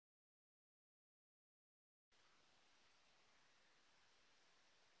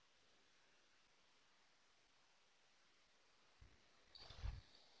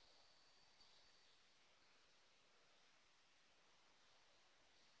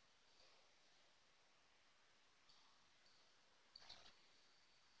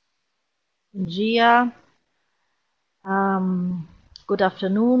Gia, good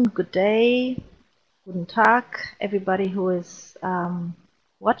afternoon, good day, guten Tag, everybody who is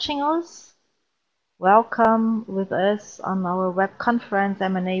watching us. Welcome with us on our web conference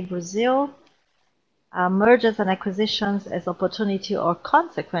M&A Brazil, mergers and acquisitions as opportunity or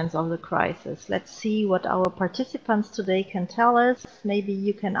consequence of the crisis. Let's see what our participants today can tell us. Maybe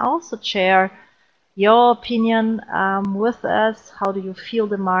you can also share your opinion with us. How do you feel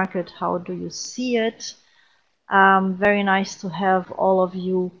the market? How do you see it? Very nice to have all of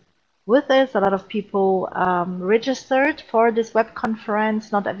you with us. A lot of people registered for this web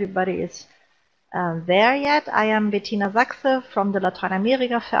conference. Not everybody is there yet. I am Bettina Sachse from the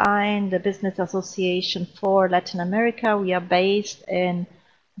Lateinamerika Verein, the Business Association for Latin America. We are based in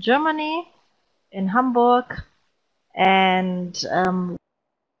Germany, in Hamburg, and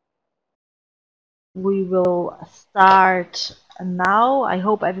we will start now. I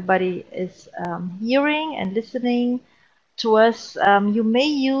hope everybody is hearing and listening to us. You may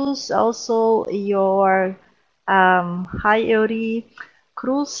use also your hi Euri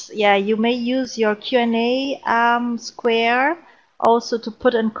Cruz. Yeah, you may use your Q&A square also to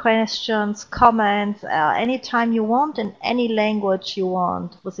put in questions, comments, anytime you want, in any language you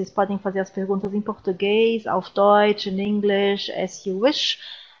want. Vocês podem fazer as perguntas em português, auf Deutsch, in English, as you wish.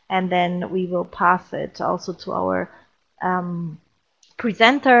 And then we will pass it also to our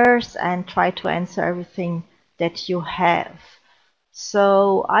presenters and try to answer everything that you have.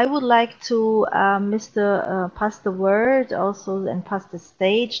 So I would like to pass the word also and pass the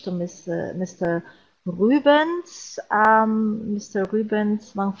stage to Mr. Rübens. Mr.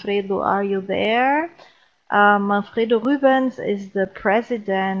 Rübens, Manfredo, are you there? Manfredo Rübens is the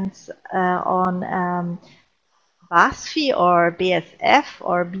president on BASF or BASF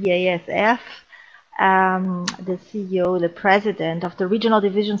or BASF, the CEO, the president of the regional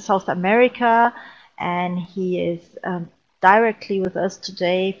division South America, and he is directly with us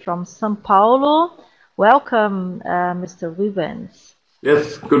today from São Paulo. Welcome, Mr. Rübens.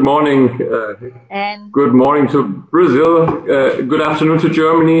 Yes, good morning. Good morning to Brazil. Good afternoon to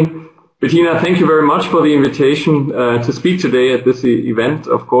Germany. Bettina, thank you very much for the invitation to speak today at this event.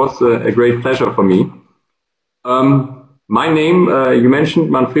 Of course, a great pleasure for me. My name, you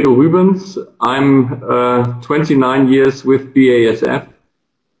mentioned Manfredo Rübens. I'm 29 years with BASF.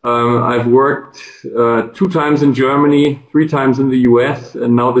 I've worked 2 times in Germany, 3 times in the US,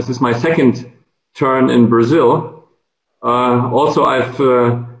 and now this is my second turn in Brazil. Also, I've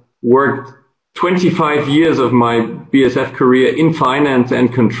worked 25 years of my BASF career in finance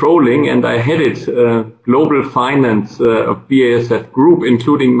and controlling, and I headed global finance of BASF Group,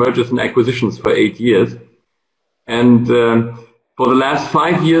 including mergers and acquisitions, for 8 years. And for the last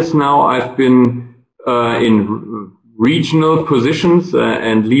 5 years now, I've been in regional positions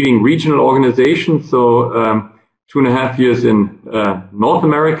and leading regional organizations. So 2.5 years in North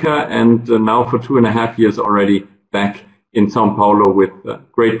America, and now for 2.5 years already back in São Paulo with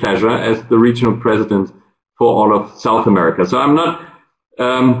great pleasure as the regional president for all of South America. So I'm not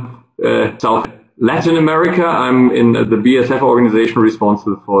South Latin America. I'm in the BASF organization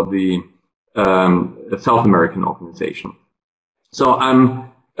responsible for the South American organization. So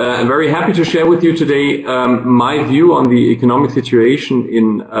I'm very happy to share with you today my view on the economic situation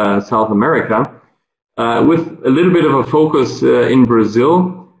in South America, with a little bit of a focus in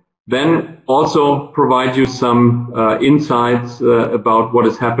Brazil, then also provide you some insights about what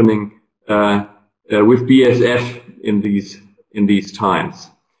is happening with BASF in these times.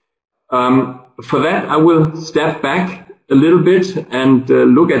 For that, I will step back a little bit and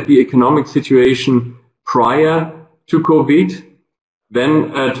look at the economic situation prior to COVID,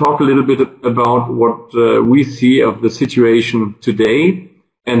 then talk a little bit about what we see of the situation today,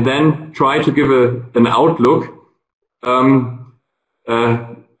 and then try to give an outlook,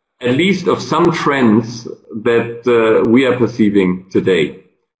 at least of some trends that we are perceiving today.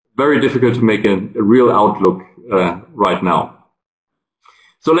 Very difficult to make a real outlook right now.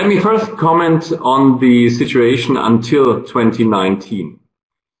 So let me first comment on the situation until 2019.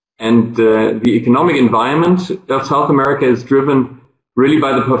 And the economic environment of South America is driven really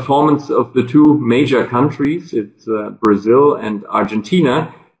by the performance of the 2 major countries. It's Brazil and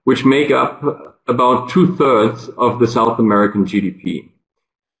Argentina, which make up about 2/3 of the South American GDP.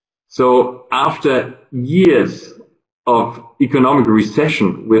 So after years of economic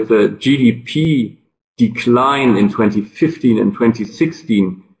recession with a GDP decline in 2015 and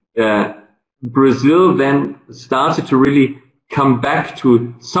 2016, Brazil then started to really come back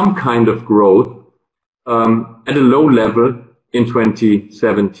to some kind of growth at a low level in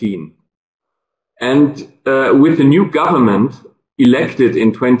 2017. And with the new government, elected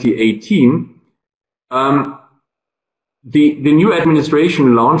in 2018, the new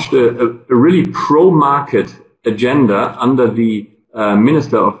administration launched a really pro-market agenda under the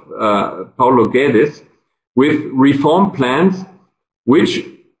Minister of Paulo with reform plans which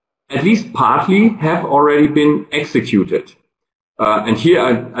at least partly have already been executed. And here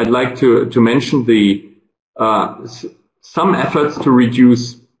I'd like to mention some efforts to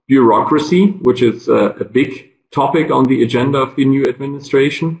reduce bureaucracy, which is a big topic on the agenda of the new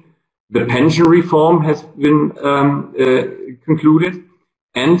administration. The pension reform has been concluded,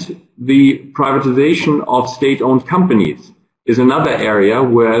 and the privatization of state-owned companies is another area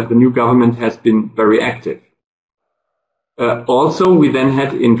where the new government has been very active. Also, we then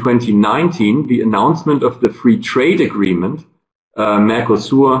had in 2019 the announcement of the free trade agreement,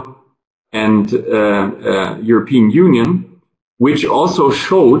 Mercosur and European Union, which also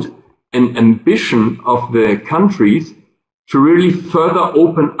showed an ambition of the countries to really further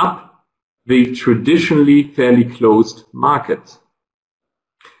open up the traditionally fairly closed markets.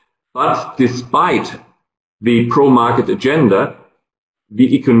 But despite the pro-market agenda,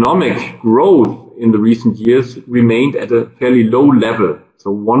 the economic growth in the recent years remained at a fairly low level,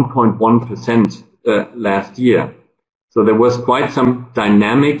 so 1.1% last year. So there was quite some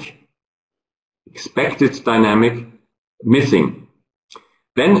expected dynamic missing.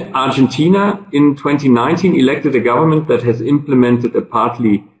 Then Argentina in 2019 elected a government that has implemented a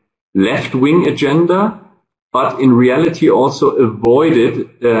partly left-wing agenda, but in reality also avoided,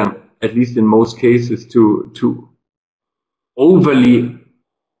 at least in most cases, to overly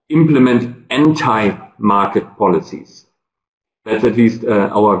implement anti-market policies. That's at least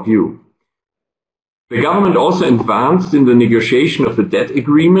our view. The government also advanced in the negotiation of the debt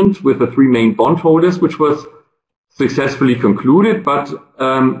agreement with the three main bondholders, which was successfully concluded, but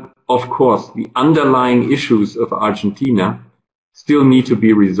of course the underlying issues of Argentina still need to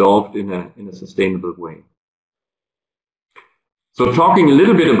be resolved in a sustainable way. So talking a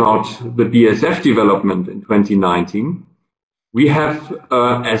little bit about the BASF development in 2019, we have,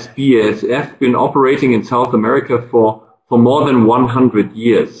 as BASF, been operating in South America for more than 100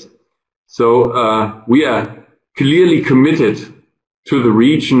 years. So we are clearly committed to the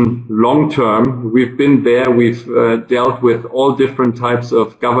region long term. We've been there, we've dealt with all different types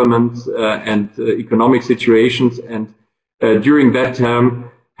of governments and economic situations, and during that term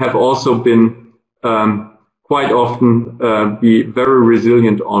have also been quite often be very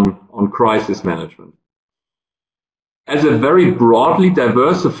resilient on crisis management. As a very broadly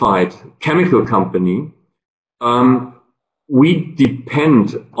diversified chemical company, we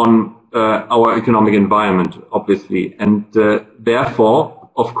depend on our economic environment, obviously, and therefore,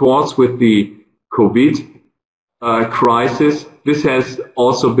 of course, with the COVID crisis, this has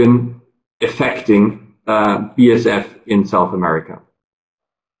also been affecting BASF in South America.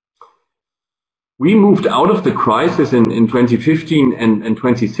 We moved out of the crisis in 2015 and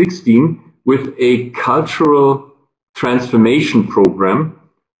 2016 with a cultural transformation program,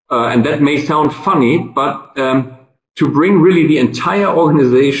 and that may sound funny, but to bring really the entire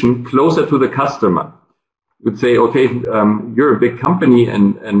organization closer to the customer. We'd say, okay, you're a big company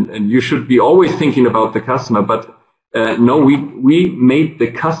and you should be always thinking about the customer, but no, we made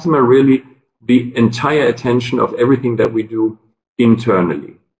the customer really the entire attention of everything that we do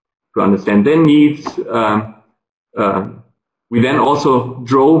internally to understand their needs. We then also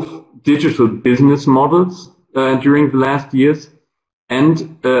drove digital business models during the last years.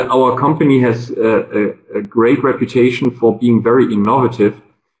 And our company has a great reputation for being very innovative.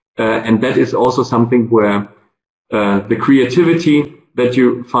 And that is also something where the creativity that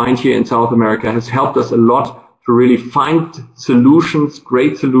you find here in South America has helped us a lot to really find solutions,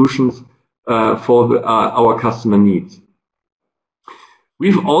 great solutions for our customer needs.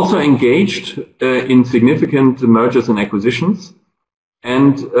 We've also engaged in significant mergers and acquisitions.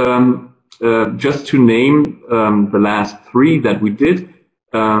 And just to name the last three that we did,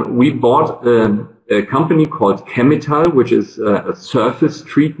 we bought a company called Chemital, which is a surface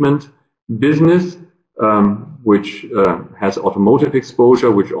treatment business, which has automotive exposure,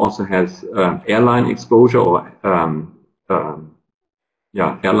 which also has airline exposure or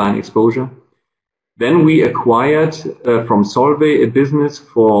airline exposure. Then we acquired from Solvay a business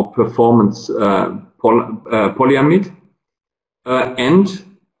for performance polyamide, and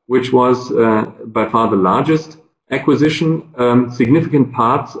which was by far the largest acquisition, significant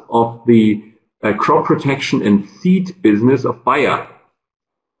parts of the crop protection and seed business of Bayer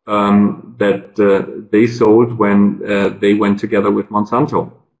that they sold when they went together with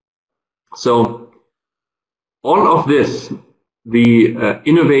Monsanto. So all of this, the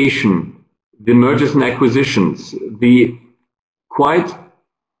innovation, the mergers and acquisitions, the quite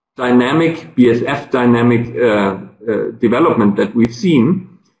dynamic, BASF dynamic development that we've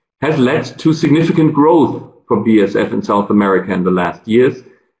seen has led to significant growth for BASF in South America in the last years.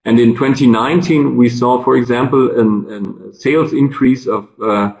 And in 2019, we saw, for example, a sales increase of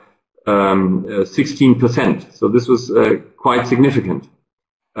 16%. So this was quite significant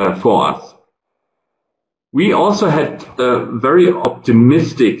for us. We also had very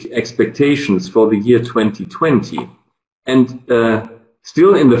optimistic expectations for the year 2020, and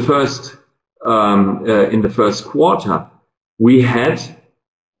still in the first quarter, we had,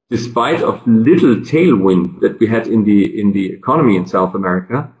 despite of little tailwind that we had in the economy in South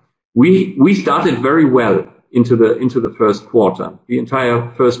America, we started very well into the first quarter. The entire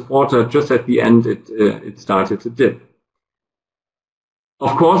first quarter, just at the end, it started to dip.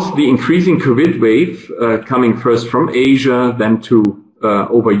 Of course, the increasing COVID wave, coming first from Asia, then to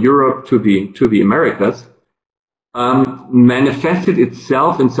over Europe to the Americas, manifested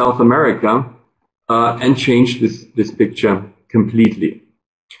itself in South America and changed this picture completely.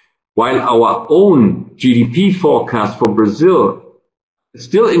 While our own GDP forecast for Brazil,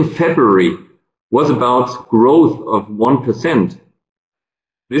 still in February, was about growth of 1%.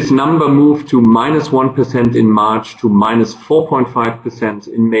 This number moved to -1% in March, to -4.5%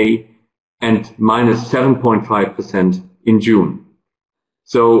 in May, and -7.5% in June.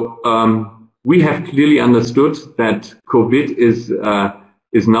 So we have clearly understood that COVID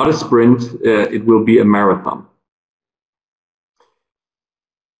is not a sprint, it will be a marathon.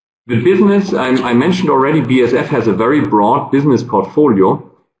 The business, I mentioned already, BASF has a very broad business portfolio,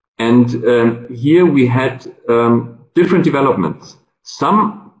 and here we had different developments.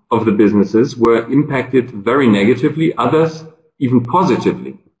 Some of the businesses were impacted very negatively, others even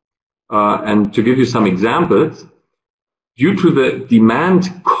positively. And to give you some examples, due to the demand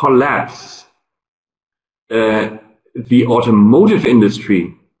collapse, the automotive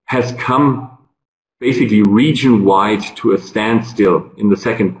industry has come basically region-wide to a standstill in the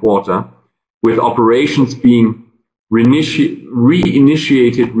second quarter, with operations being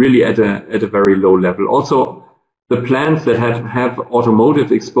reinitiated really at a very low level. Also, the plants that have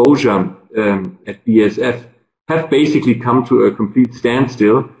automotive exposure at BASF have basically come to a complete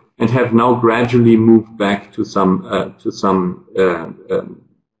standstill and have now gradually moved back to some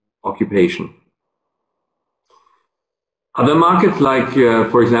occupation. Other markets, like,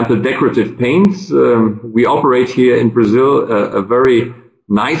 for example, decorative paints, we operate here in Brazil a very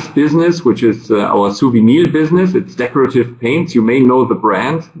nice business, which is our Souvenir business. It's decorative paints. You may know the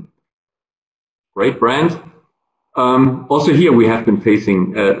brand. Great brand. Also here we have been facing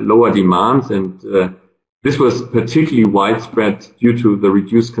lower demands, and this was particularly widespread due to the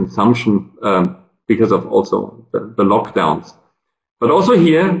reduced consumption because of also the lockdowns. But also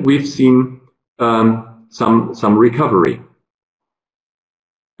here we've seen some recovery.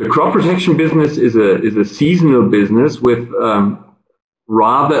 The crop protection business is a seasonal business with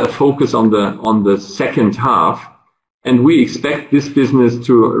rather a focus on the second half, and we expect this business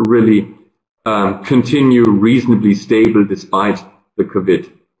to really continue reasonably stable despite the COVID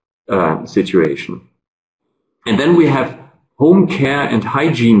situation. And then we have home care and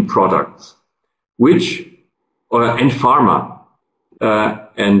hygiene products, which and pharma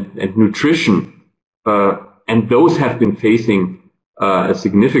and nutrition, and those have been facing a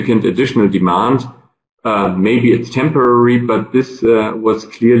significant additional demand. Maybe it's temporary, but this was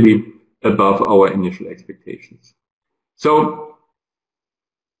clearly above our initial expectations. So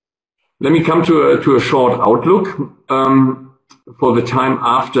let me come to a short outlook for the time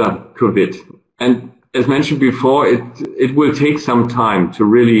after COVID. And as mentioned before, it will take some time to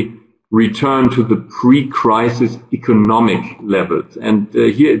really return to the pre-crisis economic levels. And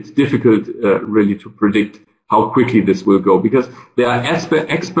here it's difficult really to predict how quickly this will go, because there are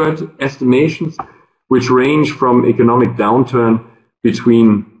expert estimations which range from economic downturn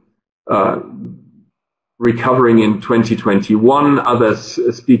between recovering in 2021, others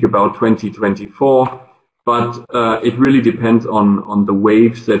speak about 2024, but it really depends on the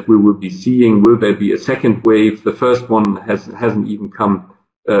waves that we will be seeing. Will there be a second wave? The first one hasn't even come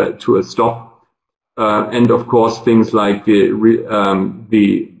to a stop. And of course, things like a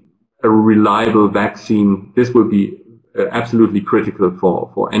reliable vaccine, this will be absolutely critical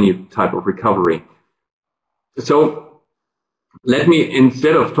for any type of recovery. So let me,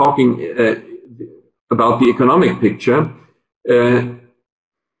 instead of talking about the economic picture,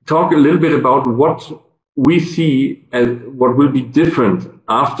 talk a little bit about what we see as what will be different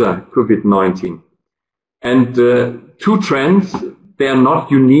after COVID-19. And two trends, they are not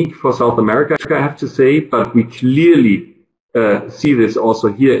unique for South America, I have to say, but we clearly see this also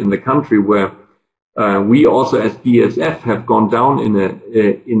here in the country, where We also, as BASF, have gone down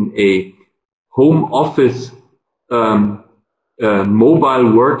in a home office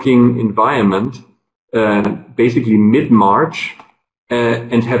mobile working environment, basically mid-March,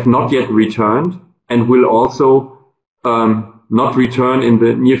 and have not yet returned, and will also not return in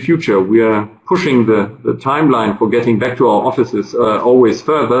the near future. We are pushing the timeline for getting back to our offices always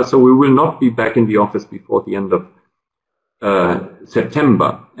further, so we will not be back in the office before the end of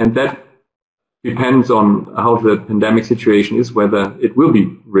September. And that depends on how the pandemic situation is, whether it will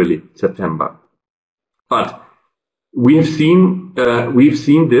be really September. But we've seen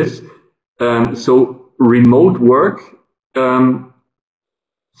this. So remote work,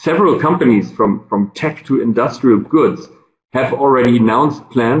 several companies from tech to industrial goods have already announced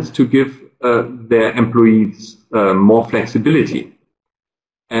plans to give their employees more flexibility.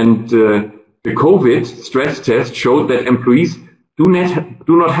 And the COVID stress test showed that employees do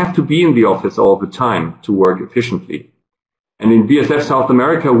not have to be in the office all the time to work efficiently. And in BASF South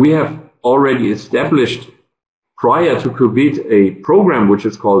America, we have already established, prior to COVID, a program which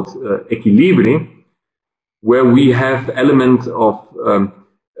is called Equilibri, where we have elements of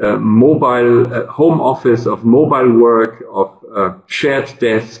mobile home office, of mobile work, of shared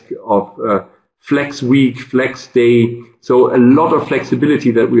desk, of flex week, flex day. So a lot of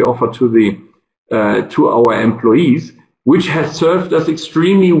flexibility that we offer to our employees, which has served us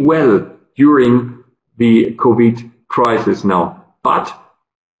extremely well during the COVID crisis now. But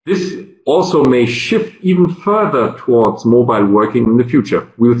this also may shift even further towards mobile working in the future.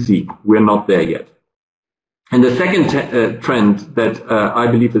 We'll see. We're not there yet. And the second trend that I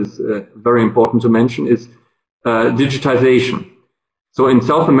believe is very important to mention is digitization. So in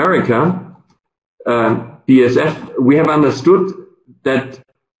South America, BASF, we have understood that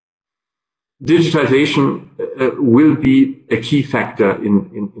digitization will be a key factor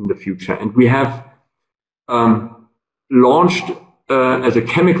in the future. And we have launched as a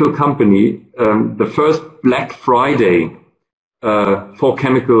chemical company the first Black Friday for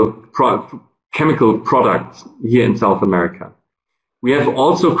chemical products here in South America. We have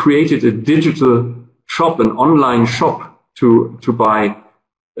also created a digital shop, an online shop to buy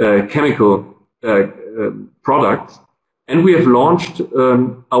chemical products. And we have launched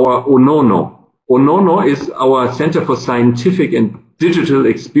our Onono. Onono is our Center for Scientific and Digital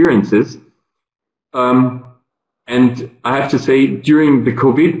Experiences. And I have to say, during the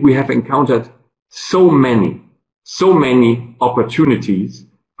COVID, we have encountered so many opportunities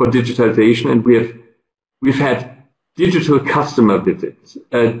for digitalization, and we've had digital customer visits,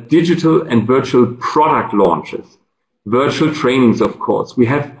 digital and virtual product launches, virtual trainings, of course. We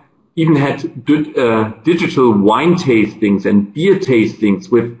have even had digital wine tastings and beer tastings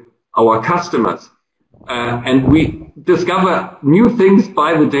with our customers. And we discover new things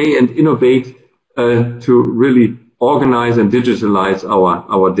by the day and innovate to really organize and digitalize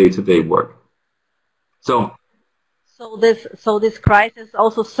our day-to-day work. So this crisis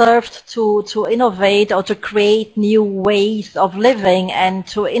also served to innovate or to create new ways of living and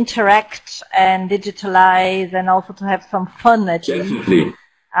to interact and digitalize and also to have some fun at least.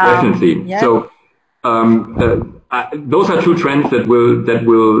 Definitely. Yeah. So those are two trends that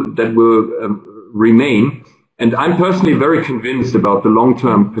will remain. And I'm personally very convinced about the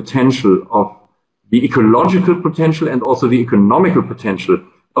long-term potential of the ecological potential and also the economical potential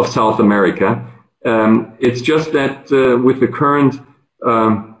of South America. It's just that with the current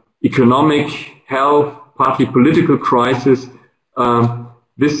economic, health, partly political crisis,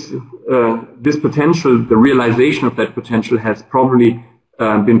 this potential, the realization of that potential, has probably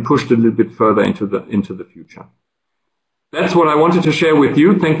been pushed a little bit further into the future. That's what I wanted to share with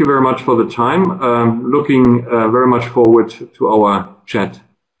you. Thank you very much for the time. Looking very much forward to our chat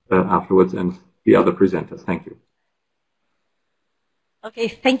afterwards and the other presenters. Thank you. Okay,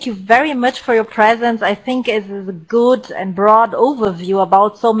 thank you very much for your presence. I think it is a good and broad overview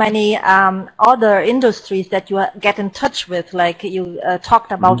about so many other industries that you get in touch with, like you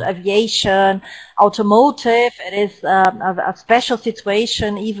talked about aviation, automotive. It is a special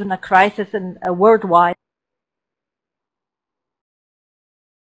situation, even a crisis in worldwide.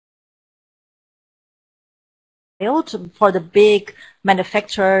 For the big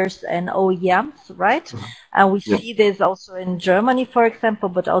manufacturers and OEMs, right? And we see this also in Germany, for example,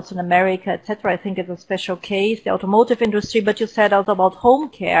 but also in America, etc. I think it's a special case, the automotive industry. But you said also about home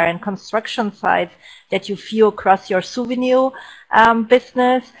care and construction sites that you feel across your souvenir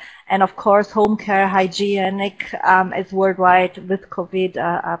business, and of course, home care, hygienic is worldwide with COVID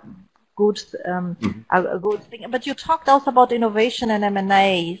a good thing. But you talked also about innovation and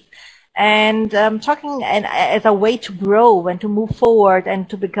M&As. and talking as a way to grow and to move forward and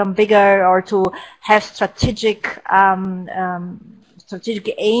to become bigger or to have strategic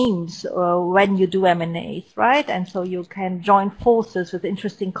aims when you do M&As, right? And so you can join forces with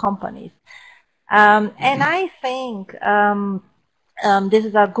interesting companies. And I think this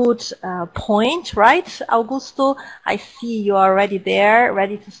is a good point, right, Augusto? I see you are already there,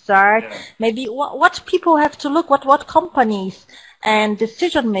 ready to start. Yeah. Maybe what people have to look, what companies and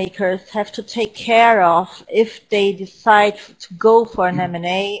decision makers have to take care of if they decide to go for an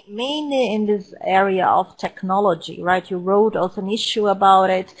M&A, mainly in this area of technology, right? You wrote also an issue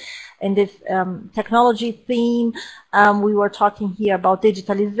about it. In this technology theme, we were talking here about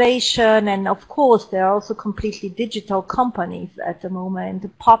digitalization, and of course there are also completely digital companies at the moment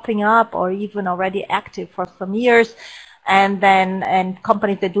popping up or even already active for some years, and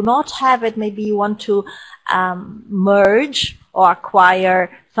companies that do not have it, maybe you want to merge or acquire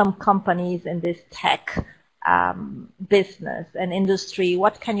some companies in this tech business and industry.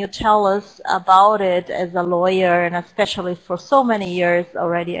 What can you tell us about it as a lawyer and a specialist for so many years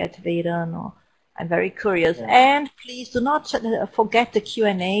already at Veirano? I'm very curious. Yeah. And please do not forget the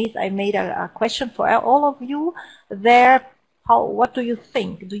Q&As. I made a question for all of you there. What do you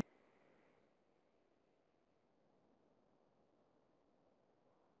think?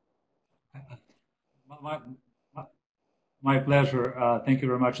 My pleasure. Thank you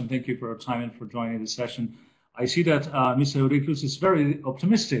very much, and thank you for your time and for joining this session. I see that Mr. Ulrichus is very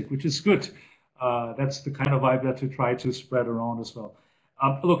optimistic, which is good. That's the kind of vibe that we try to spread around as well.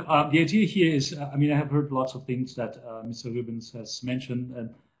 Look, the idea here is, I mean, I have heard lots of things that Mr. Rübens has mentioned,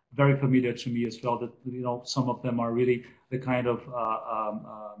 and very familiar to me as well, that, you know, some of them are really the kind of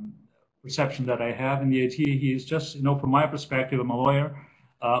perception that I have. And the idea here is just, you know, from my perspective, I'm a lawyer,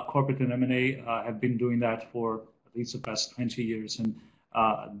 corporate and M&A, have been doing that for at least the past 20 years. And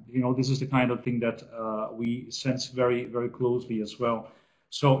you know, this is the kind of thing that we sense very, very closely as well.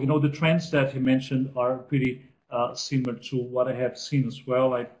 So, you know, the trends that he mentioned are pretty similar to what I have seen as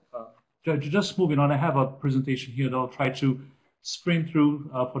well. Just moving on, I have a presentation here that I'll try to sprint through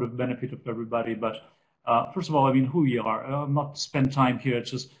for the benefit of everybody. But first of all, I mean, who we are. I'll not spend time here.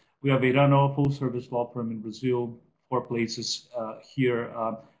 It's just we are Veirano, full-service law firm in Brazil, 4 places here.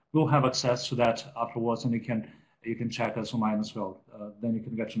 We'll have access to that afterwards, and you can check us online as well. Then you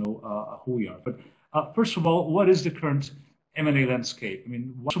can get to know who we are. But first of all, what is the current M&A landscape? I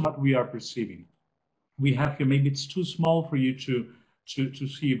mean, what we are perceiving. We have here, maybe it's too small for you to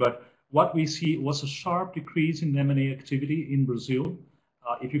see, but what we see was a sharp decrease in M&A activity in Brazil.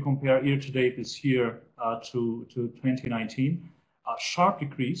 If you compare year to date this year to 2019, a sharp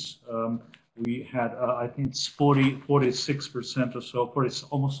decrease. We had, I think it's 46% or so,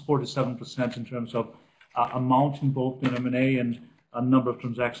 almost 47% in terms of amount involved in M&A, and a number of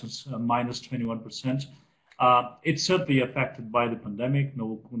transactions minus 21%. It's certainly affected by the pandemic,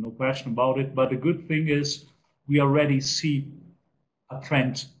 no question about it. But the good thing is we already see a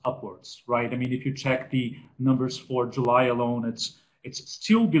trend upwards, right? I mean, if you check the numbers for July alone, it's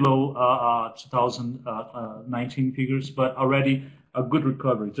still below 2019 figures, but already a good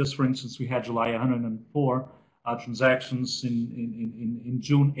recovery. Just for instance, we had July 104 transactions, in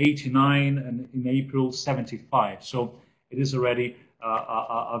June 89, and in April 75. So it is already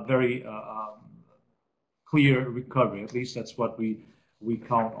a very clear recovery. At least that's what we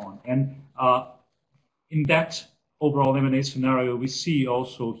count on. And in that overall M&A scenario, we see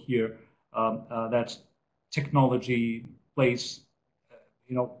also here that technology plays,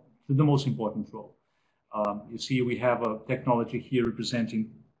 you know, the most important role. You see, we have a technology here representing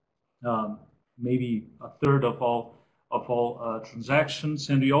maybe a third of all transactions,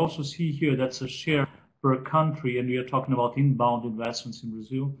 and we also see here that's a share per country, and we are talking about inbound investments in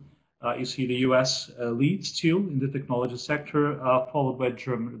Brazil. You see the U.S. leads still in the technology sector, followed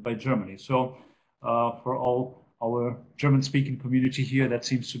by Germany. So for all our German-speaking community here, that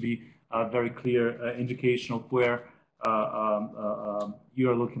seems to be a very clear indication of where you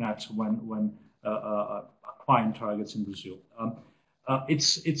are looking at when acquiring targets in Brazil.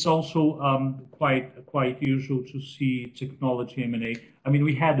 It's also quite usual to see technology M&A. I mean,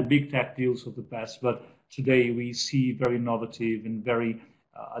 we had the big tech deals of the past, but today we see very innovative and very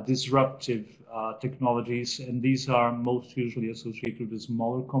disruptive technologies, and these are most usually associated with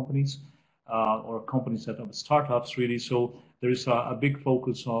smaller companies or companies that are startups, really. So there is a big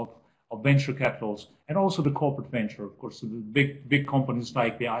focus of venture capitals, and also the corporate venture, of course. So the big companies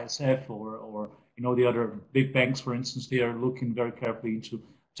like the BASF or you know, the other big banks, for instance, they are looking very carefully into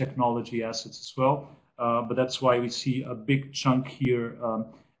technology assets as well. But that's why we see a big chunk here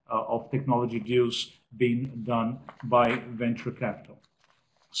of technology deals being done by venture capital.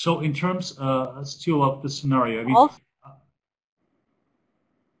 So in terms still of the scenario, I mean,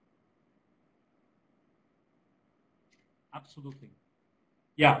 absolutely.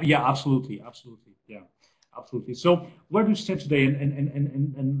 Yeah, absolutely, yeah, absolutely. So where do we stand today?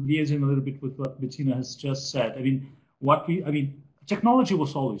 And liaising a little bit with what Bettina has just said. I mean, technology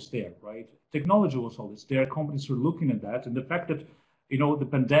was always there, right? Technology was always there. Companies were looking at that, and the fact that the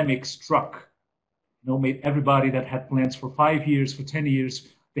pandemic struck, made everybody that had plans for 5 years, for 10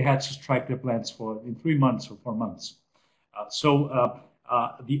 years, they had to strike their plans in 3 months or 4 months.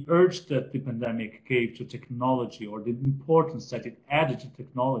 The urge that the pandemic gave to technology, or the importance that it added to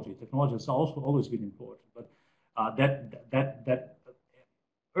technology has also always been important, but that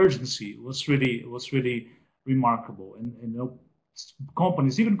urgency was really remarkable. And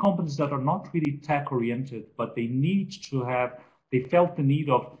companies, even companies that are not really tech oriented, but they felt the need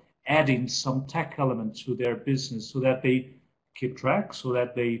of adding some tech element to their business so that they keep track, so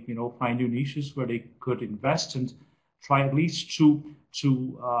that they find new niches where they could invest and try at least to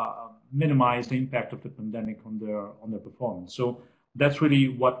minimize the impact of the pandemic on their performance. So that's really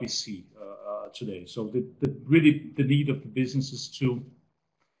what we see today. So the need of the businesses to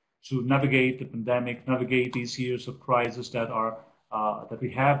navigate the pandemic, navigate these years of crisis that we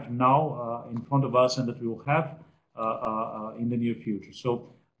have now in front of us and that we will have in the near future.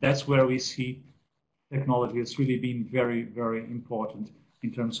 So that's where we see technology has really been very, very important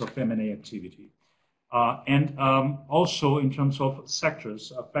in terms of M&A activity. And also in terms of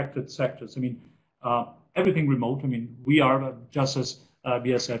sectors, affected sectors. I mean, everything remote. I mean, we are just as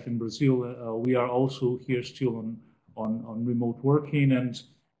BASF in Brazil. We are also here still on remote working, and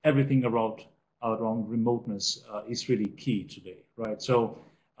everything around remoteness is really key today, right? So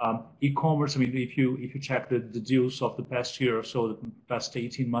e-commerce. I mean, if you check the deals of the past year or so, the past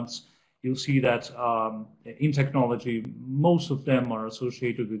 18 months, you'll see that in technology, most of them are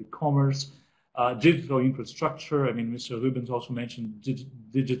associated with e-commerce. Digital infrastructure. I mean, Mr. Rübens also mentioned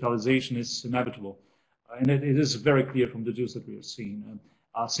digitalization is inevitable, and it is very clear from the deals that we are seeing.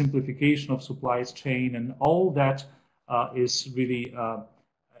 Simplification of supply chain and all that is really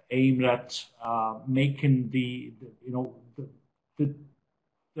aimed at making the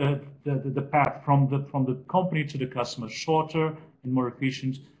path from the company to the customer shorter and more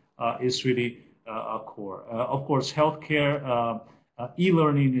efficient is really a core. Of course, healthcare.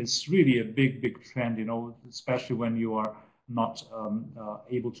 E-learning is really a big trend, especially when you are not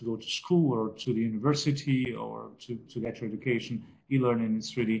able to go to school or to the university or to get your education. E-learning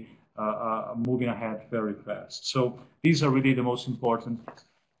is really moving ahead very fast. So these are really the most important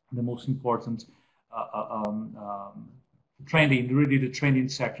trending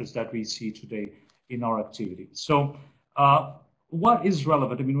sectors that we see today in our activity. So what is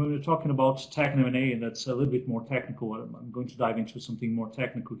relevant? I mean, when we're talking about tech and M&A, and that's a little bit more technical, I'm going to dive into something more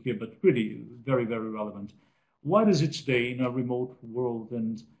technical here, but really very, very relevant. What is it today in a remote world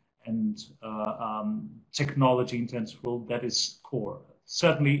and technology-intensive world that is core?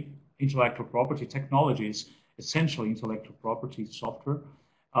 Certainly, intellectual property. Technology is essentially intellectual property, software,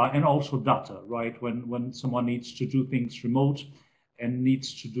 and also data, right? When someone needs to do things remote and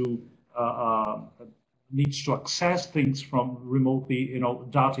needs to access things from remotely,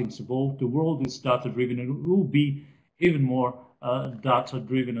 data is involved. The world is data-driven, and it will be even more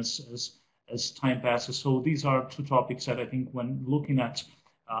data-driven as time passes. So these are two topics that I think when looking at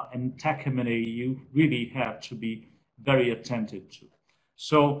and tech M&A, you really have to be very attentive to.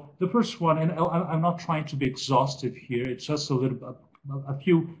 So the first one, and I'm not trying to be exhaustive here, it's just a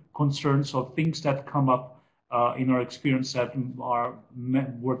few concerns of things that come up in our experience that are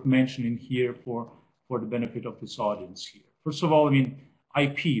worth mentioning here for the benefit of this audience here. First of all, I mean,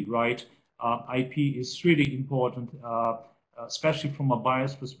 IP, right? IP is really important, especially from a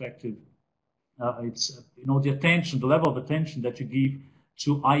buyer's perspective. It's, the level of attention that you give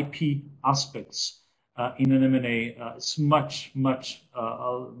to IP aspects in an M&A is much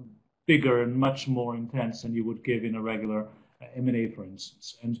bigger and much more intense than you would give in a regular M&A, for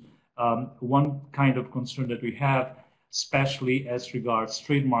instance. And one kind of concern that we have, especially as regards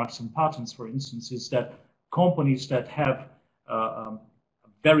trademarks and patents, for instance, is that companies that have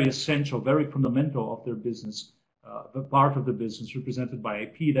very essential, very fundamental of their business, the part of the business represented by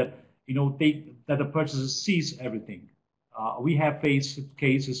IP, that that the purchaser sees everything. We have faced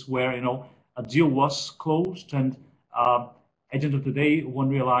cases where a deal was closed, and at the end of the day, one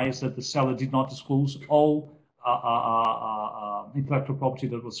realized that the seller did not disclose all intellectual property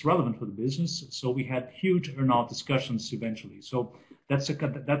that was relevant for the business. So we had huge earn-out discussions eventually. So that's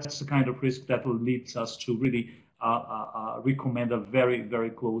the kind of risk that will lead us to really recommend a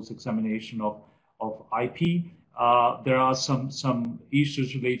very close examination of IP. There are some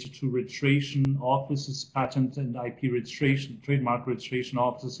issues related to registration offices, patent and IP registration, trademark registration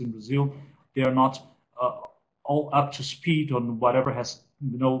offices in Brazil. They are not all up to speed on whatever has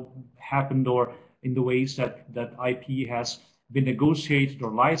happened, or in the ways that IP has been negotiated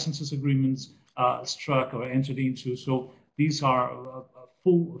or licenses agreements struck or entered into. So these are a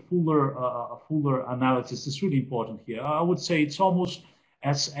fuller analysis is really important here. I would say it's almost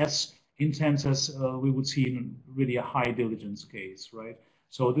as intense as we would see in really a high diligence case, right?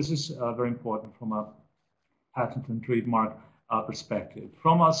 So this is very important from a patent and trademark perspective.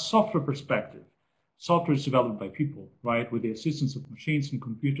 From a software perspective, software is developed by people, right, with the assistance of machines and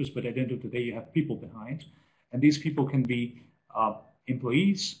computers, but at the end of the day, you have people behind. And these people can be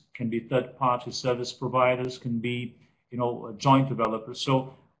employees, can be third-party service providers, can be, joint developers.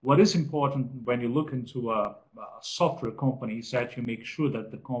 So what is important when you look into a software company is that you make sure that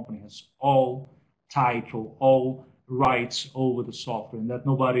the company has all title, all rights over the software, and that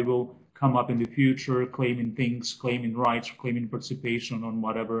nobody will come up in the future claiming things, claiming rights, claiming participation on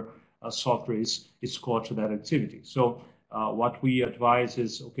whatever software is core to that activity. So what we advise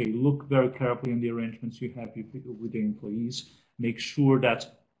is, okay, look very carefully in the arrangements you have with the employees. Make sure that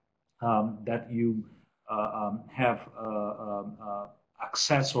you have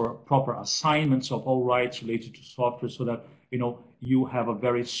access or proper assignments of all rights related to software, so that you have a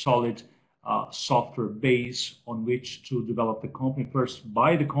very solid software base on which to develop the company. First,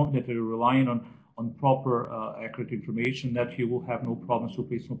 by the company that you're relying on proper accurate information, that you will have no problems, will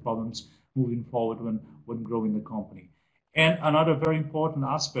face no problems moving forward when growing the company. And another very important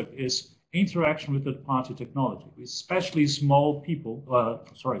aspect is interaction with third-party technology, especially small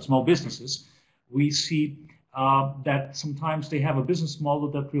businesses. We see that sometimes they have a business model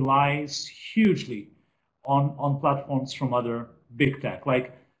that relies hugely on platforms from other big tech.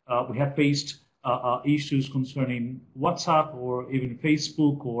 Like we have faced issues concerning WhatsApp or even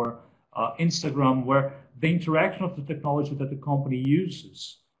Facebook or Instagram, where the interaction of the technology that the company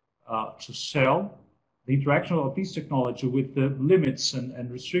uses to sell, the interaction of this technology with the limits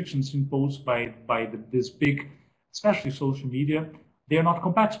and restrictions imposed by this big, especially social media, they are not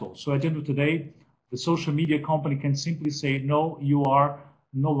compatible. So at the end of the day, the social media company can simply say, no, you are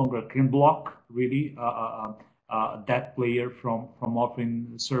no longer, can block really that player from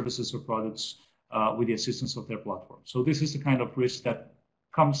offering services or products with the assistance of their platform. So this is the kind of risk that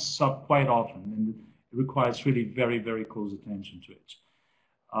comes up quite often, and it requires really very, very close attention to it.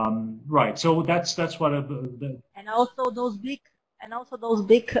 Right. So that's what. And also those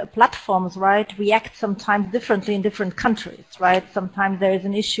big platforms, right, react sometimes differently in different countries, right? Sometimes there is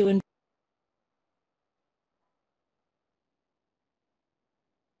an issue in.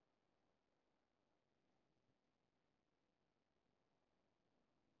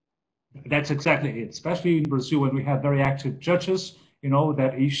 That's exactly it. Especially in Brazil, when we have very active judges,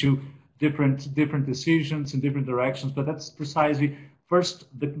 that issue different decisions in different directions. But that's precisely, first,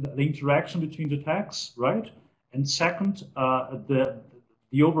 the interaction between the techs, right? And second, the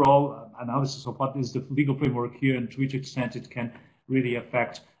overall analysis of what is the legal framework here and to which extent it can really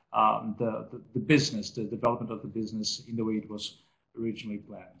affect the business, the development of the business in the way it was originally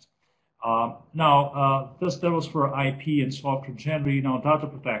planned. That was for IP and software generally. Now, data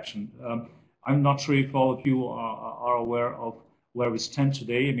protection. I'm not sure if all of you are aware of where we stand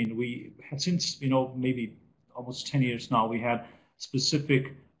today. I mean, we had since, maybe almost 10 years now, we had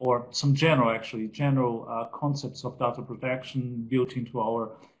specific or some general concepts of data protection built into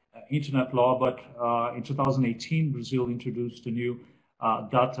our internet law. But in 2018, Brazil introduced a new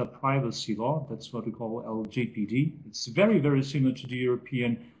data privacy law. That's what we call LGPD. It's very, very similar to the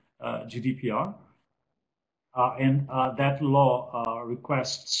European GDPR. And that law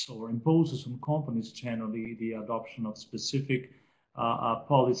requests or imposes on companies generally the adoption of specific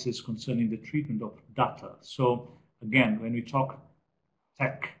policies concerning the treatment of data. So again, when we talk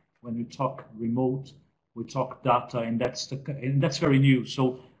tech, when we talk remote, we talk data, and that's very new.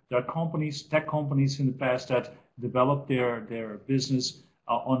 So there are companies, tech companies in the past that developed their business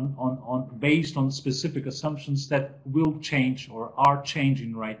based on specific assumptions that will change or are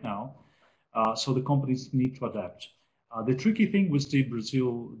changing right now. So the companies need to adapt. The tricky thing with the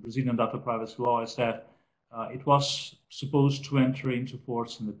Brazilian data privacy law is that it was supposed to enter into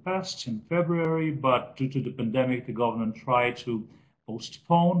force in the past, in February, but due to the pandemic, the government tried to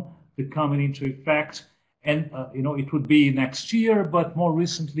postpone the coming into effect. And, it would be next year, but more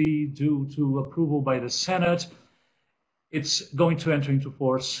recently, due to approval by the Senate, it's going to enter into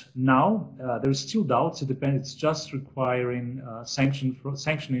force now. There's still doubts. It depends. It's just requiring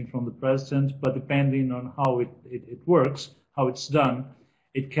sanctioning from the president, but depending on how it works, how it's done,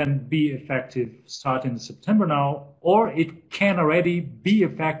 it can be effective starting in September now, or it can already be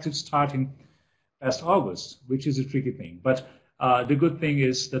effective starting past August, which is a tricky thing. But the good thing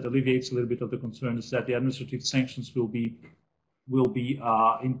is that alleviates a little bit of the concern is that the administrative sanctions will be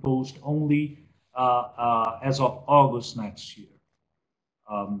imposed only as of August next year.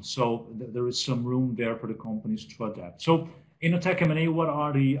 So there is some room there for the companies to adapt. So in a tech M&A, what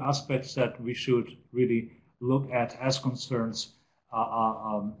are the aspects that we should really look at as concerns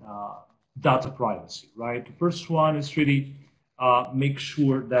data privacy, right? The first one is really make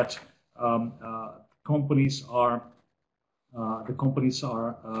sure that companies are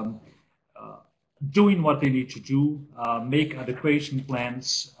doing what they need to do, make adequation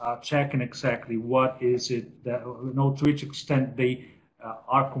plans, checking exactly what is it that, to which extent they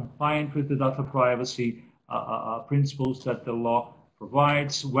are compliant with the data privacy principles that the law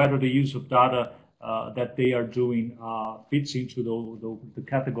provides, whether the use of data that they are doing fits into the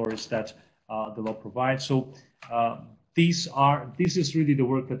categories that the law provides. So this is really the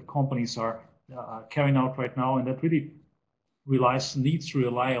work that companies are carrying out right now, and that really needs to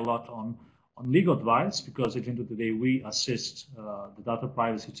rely a lot on legal advice, because at the end of the day, we assist the data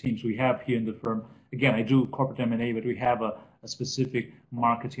privacy teams. We have here in the firm, again, I do corporate M&A, but we have a specific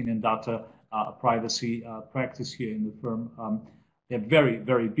marketing and data privacy practice here in the firm. They're very,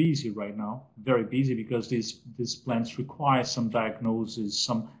 very busy right now, very busy, because these plans require some diagnosis,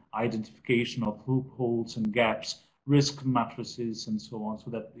 some identification of loopholes and gaps, risk matrices, and so on, so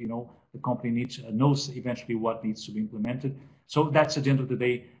that the company knows eventually what needs to be implemented. So that's at the end of the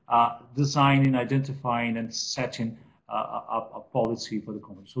day, designing, identifying, and setting a policy for the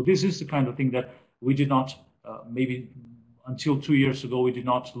company. So this is the kind of thing that we did not, maybe until 2 years ago, we did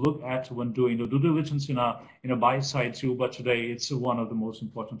not look at when doing the due diligence in a buy-side deal, but today it's one of the most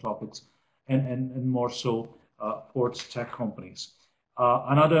important topics, and more so for tech companies.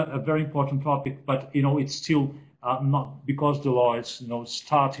 Another very important topic, but it's still not, because the law is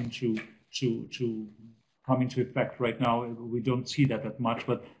starting to come into effect right now. We don't see that much,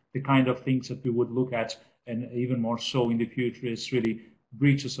 but the kind of things that we would look at, and even more so in the future, is really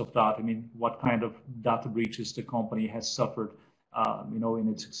breaches of data. I mean, what kind of data breaches the company has suffered, in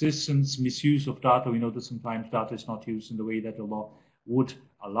its existence, misuse of data. We know that sometimes data is not used in the way that the law would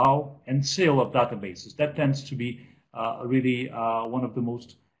allow, and sale of databases. That tends to be really one of the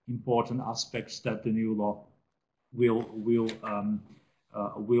most important aspects that the new law will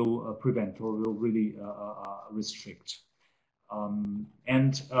prevent, or will really restrict.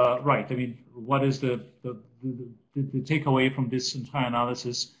 Right, I mean, what is the takeaway from this entire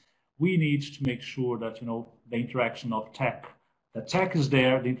analysis? We need to make sure that the interaction of tech, that tech is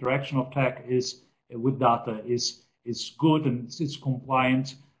there, the interaction of tech is with data is good and it's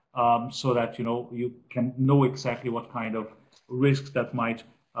compliant, so that you can know exactly what kind of risks that might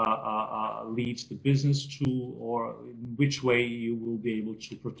lead the business to, or in which way you will be able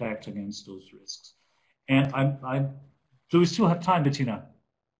to protect against those risks. And do we still have time, Bettina?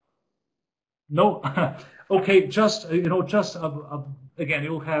 No. Okay. Just again,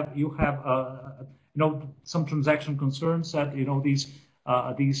 you'll have some transaction concerns that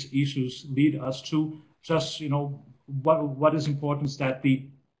these issues lead us to. Just what is important is that the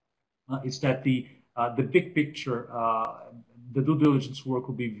big picture, the due diligence work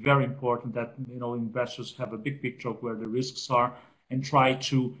will be very important. That investors have a big picture of where the risks are and try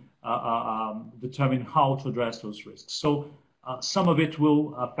to determine how to address those risks. So some of it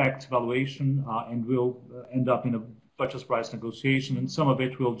will affect valuation and will end up in a purchase price negotiation, and some of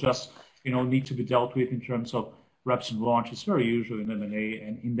it will just need to be dealt with in terms of reps and launch. It's very usual in M&A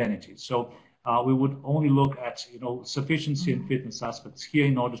and indemnity. So we would only look at sufficiency and fitness aspects here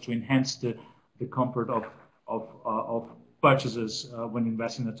in order to enhance the comfort of purchases when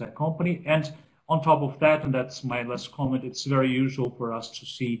investing in a tech company. And on top of that, and that's my last comment, it's very usual for us to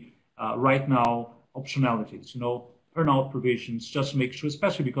see right now optionalities, earn-out provisions, just to make sure,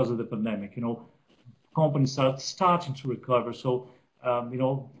 especially because of the pandemic, companies are starting to recover. So,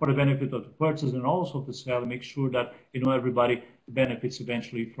 for the benefit of the purchaser and also the seller, make sure that, everybody benefits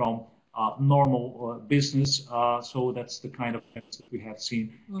eventually from normal business. So that's the kind of things that we have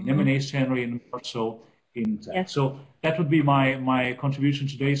seen in M&A generally, and more so in tech. Yes. So that would be my contribution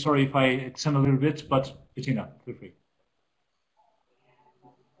today. Sorry if I extend a little bit, but Bettina, feel free.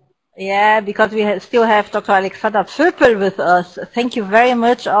 Yeah, because we still have Dr. Alexander Hoppel with us. Thank you very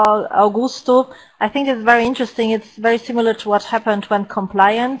much, Augusto. I think it's very interesting. It's very similar to what happened when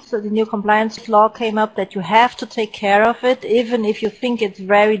the new compliance law came up, that you have to take care of it, even if you think it's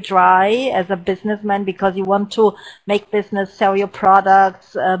very dry as a businessman, because you want to make business, sell your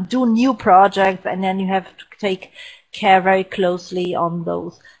products, do new projects, and then you have to take care very closely on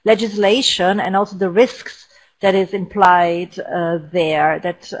those legislation and also the risks that is implied there.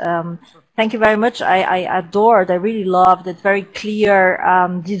 That thank you very much. I adored, I really loved that very clear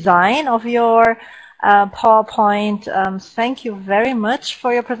design of your PowerPoint. Thank you very much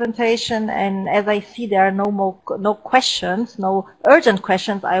for your presentation. And as I see there are no questions, no urgent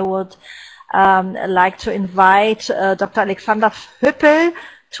questions, I would like to invite Dr. Alexander Hoppel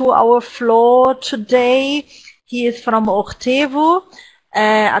to our floor today. He is from Ortevo,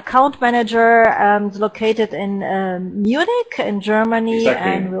 account manager located in Munich in Germany,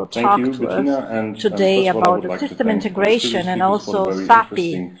 exactly. And will talk to us today about the system integration and also SAP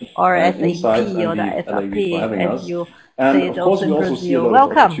or SAP or the SAP, as you say it also in Brazil.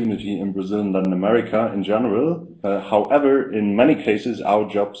 Welcome. Opportunity in Brazil and Latin America in general. However, in many cases, our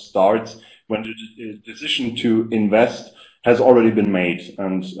job starts when the decision to invest has already been made.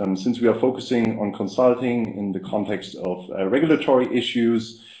 And since we are focusing on consulting in the context of regulatory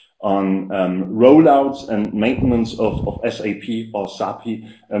issues, on rollouts and maintenance of SAP or SAP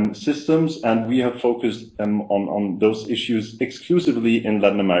systems, and we have focused on those issues exclusively in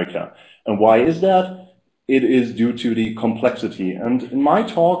Latin America. And why is that? It is due to the complexity. And in my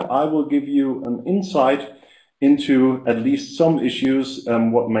talk, I will give you an insight into at least some issues,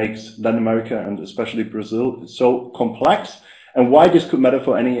 what makes Latin America and especially Brazil so complex, and why this could matter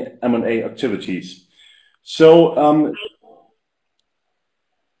for any M&A activities. So,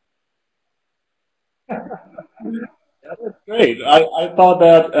 that's great. I thought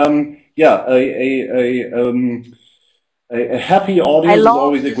that, a happy audience is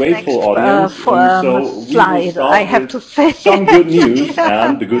always a grateful audience. So slide, I have to say. Some good news,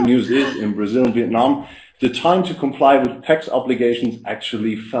 and the good news is in Brazil and Vietnam, the time to comply with tax obligations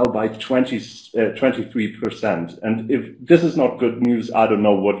actually fell by 23%. And if this is not good news, I don't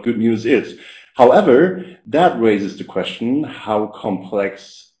know what good news is. However, that raises the question how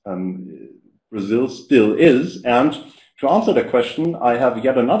complex Brazil still is. And to answer the question, I have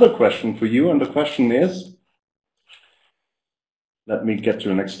yet another question for you. And the question is, let me get to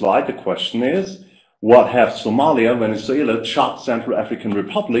the next slide. The question is, what have Somalia, Venezuela, Chad, Central African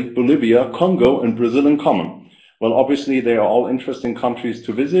Republic, Bolivia, Congo, and Brazil in common? Well, obviously, they are all interesting countries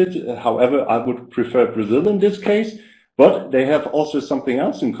to visit. However, I would prefer Brazil in this case. But they have also something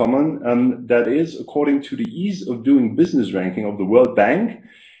else in common, that is, according to the ease of doing business ranking of the World Bank,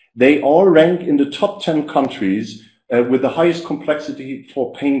 they all rank in the top 10 countries with the highest complexity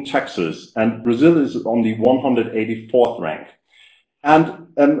for paying taxes. And Brazil is on the 184th rank. And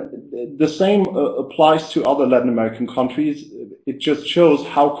the same applies to other Latin American countries. It just shows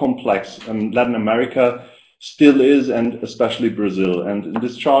how complex Latin America still is, and especially Brazil. And in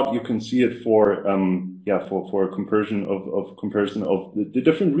this chart, you can see it for a comparison of the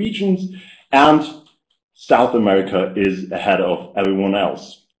different regions. And South America is ahead of everyone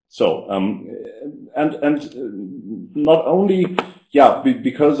else. So and not only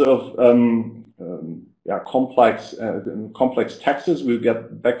because of complex taxes, we'll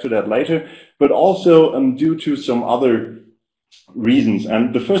get back to that later, but also due to some other reasons.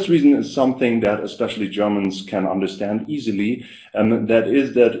 And the first reason is something that especially Germans can understand easily, and that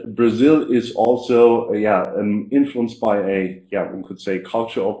is that Brazil is also influenced by one could say,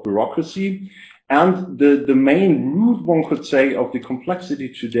 culture of bureaucracy. And the main root, one could say, of the complexity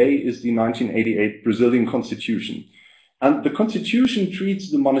today is the 1988 Brazilian Constitution. And the Constitution treats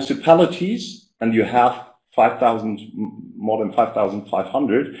the municipalities, and you have more than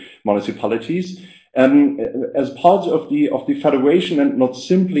 5,500 municipalities, as part of the federation and not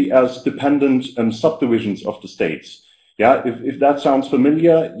simply as dependent subdivisions of the states. Yeah, if that sounds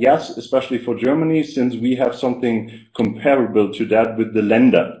familiar, yes, especially for Germany, since we have something comparable to that with the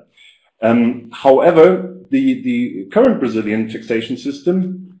Länder. However, the current Brazilian taxation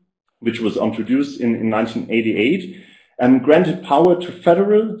system, which was introduced in 1988, granted power to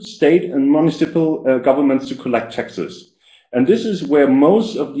federal, state, and municipal governments to collect taxes. And this is where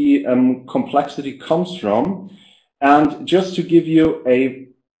most of the complexity comes from. And just to give you a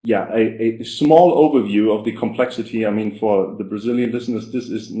small overview of the complexity, I mean, for the Brazilian listeners, this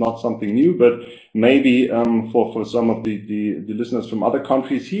is not something new, but maybe for some of the listeners from other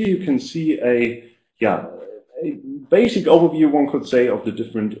countries, here you can see a basic overview, one could say, of the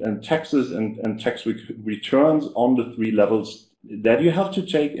different taxes and tax returns on the three levels that you have to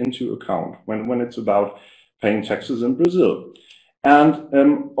take into account when it's about paying taxes in Brazil. And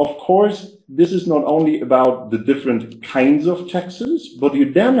of course, this is not only about the different kinds of taxes, but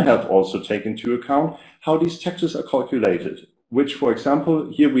you then have also taken into account how these taxes are calculated, which, for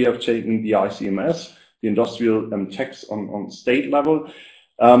example, here we have taken the ICMS, the industrial tax on state level.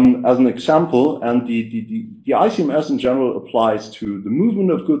 as an example, and the ICMS in general applies to the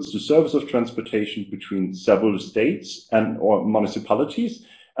movement of goods, the service of transportation between several states and or municipalities,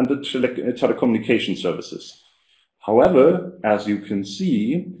 and the telecommunication services. However, as you can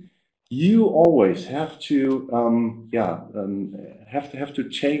see, you always have to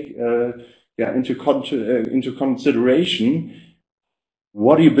take into consideration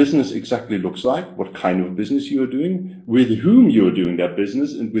what your business exactly looks like, what kind of business you are doing, with whom you are doing that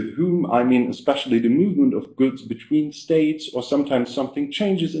business, and with whom, I mean especially the movement of goods between states, or sometimes something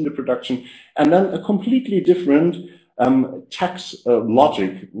changes in the production, and then a completely different tax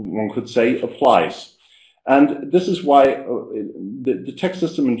logic, one could say, applies. And this is why the tax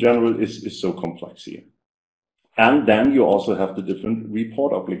system in general is so complex here. And then you also have the different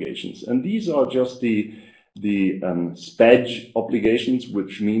report obligations. And these are just the SPEG obligations,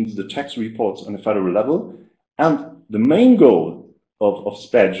 which means the tax reports on a federal level. And the main goal of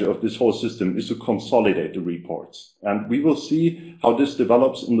SPEG, of this whole system, is to consolidate the reports. And we will see how this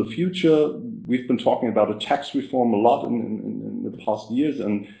develops in the future. We've been talking about a tax reform a lot in the past years.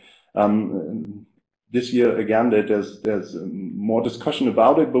 And this year, again, there's more discussion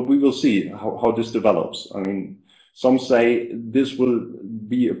about it, but we will see how this develops. I mean, some say this will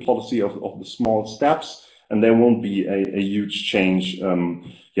be a policy of the small steps, and there won't be a huge change,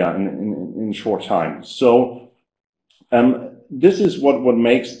 in short time. So, this is what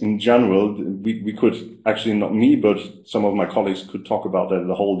makes, in general, we could actually, not me, but some of my colleagues could talk about that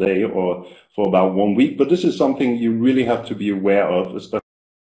the whole day or for about 1 week. But this is something you really have to be aware of, especially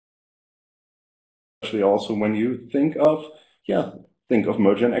also when you think of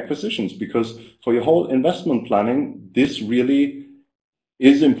merger and acquisitions, because for your whole investment planning, this really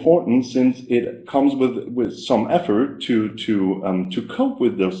is important, since it comes with some effort to cope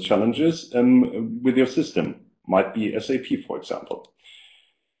with those challenges with your system. Might be SAP, for example.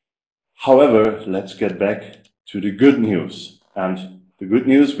 However, let's get back to the good news. And the good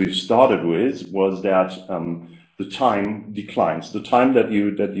news we've started with was that the time declines, the time that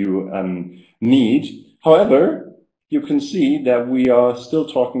you need. However, you can see that we are still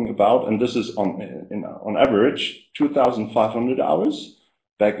talking about, and this is on average, 2,500 hours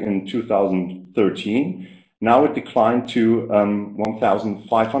back in 2013. Now it declined to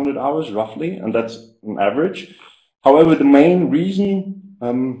 1,500 hours roughly, and that's an average. However, the main reason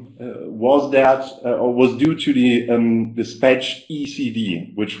was due to the SPEG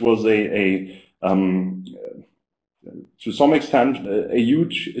ECD, which was to some extent a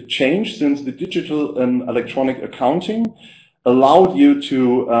huge change, since the digital electronic accounting allowed you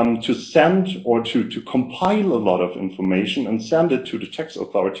to send or to compile a lot of information and send it to the tax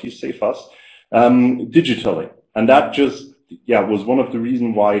authorities, save us, digitally. And that just was one of the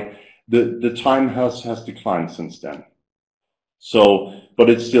reasons why the time has declined since then. So, but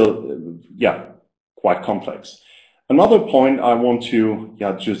it's still quite complex. Another point I want to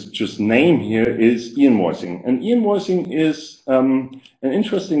just name here is e-invoicing. And e-invoicing is an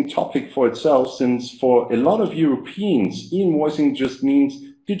interesting topic for itself, since for a lot of Europeans, e-invoicing just means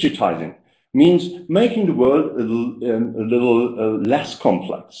digitizing, means making the world a little less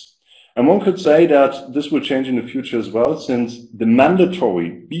complex. And one could say that this will change in the future as well, since the mandatory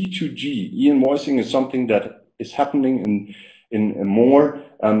B2G e-invoicing is something that is happening in more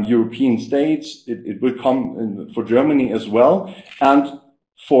European states. It will come for Germany as well. And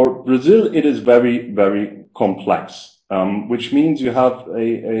for Brazil, it is very, very complex, which means you have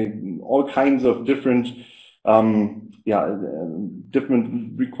all kinds of different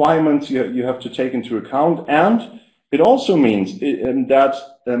different requirements you have to take into account. And it also means that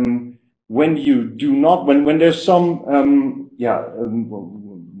when you do not, when there's some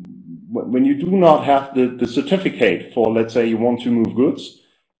when you do not have the certificate for, let's say, you want to move goods,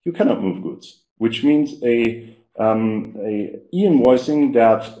 you cannot move goods, which means a e-invoicing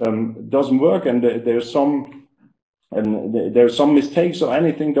that doesn't work, and there's some mistakes or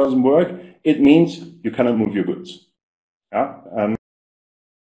anything doesn't work. It means you cannot move your goods. And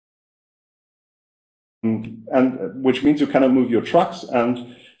which means you cannot move your trucks,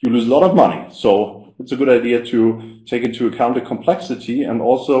 and you lose a lot of money. So it's a good idea to take into account the complexity and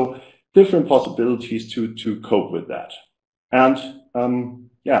also different possibilities to cope with that. And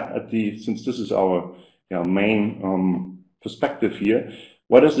since this is our main perspective here,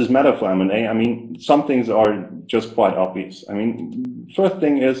 why does this matter for M&A? I mean, some things are just quite obvious. I mean, first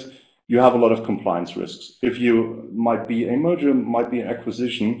thing is you have a lot of compliance risks. If you might be a merger, might be an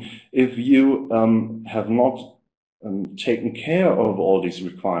acquisition, if you have not taken care of all these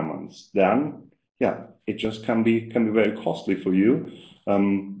requirements, then it just can be very costly for you.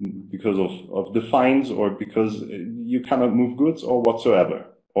 because of the fines, or because you cannot move goods, or whatsoever,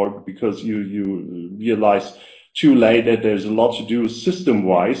 or because you realize too late that there's a lot to do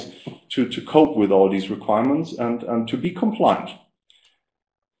system-wise to cope with all these requirements and to be compliant.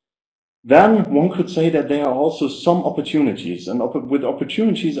 Then one could say that there are also some opportunities, and with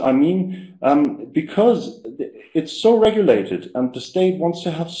opportunities I mean because it's so regulated and the state wants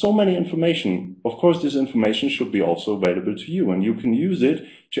to have so many information. Of course, this information should be also available to you, and you can use it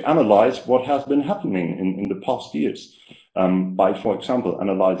to analyze what has been happening in the past years by, for example,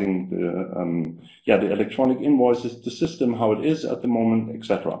 analyzing the electronic invoices, the system, how it is at the moment,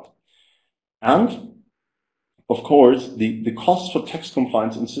 etc. And of course, the cost for tax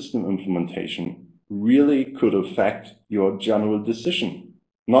compliance and system implementation really could affect your general decision.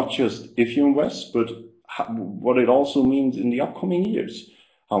 Not just if you invest, but what it also means in the upcoming years.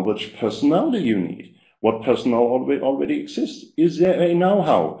 How much personnel do you need? What personnel already exists? Is there a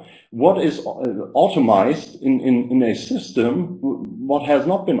know-how? What is automized in a system? What has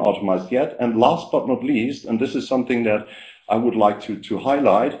not been automized yet? And last but not least, and this is something that I would like to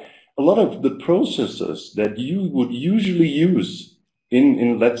highlight, a lot of the processes that you would usually use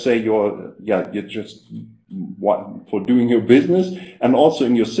in let's say you're just for doing your business, and also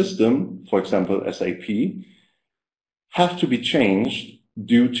in your system, for example, SAP, have to be changed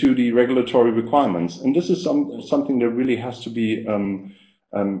due to the regulatory requirements. And this is something that really has to be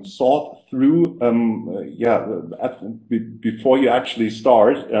thought through before you actually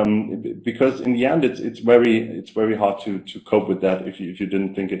start, because in the end it's very hard to cope with that if you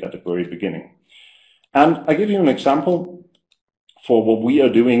didn't think it at the very beginning. And I give you an example for what we are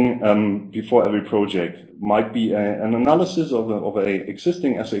doing before every project. Might be an analysis of a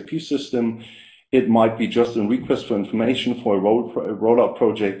existing SAP system. It might be just a request for information for a rollout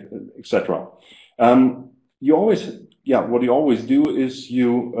project, etc. What you always do is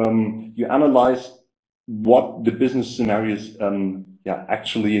you analyze what the business scenarios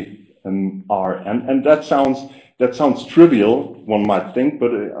actually are, and that sounds trivial, one might think,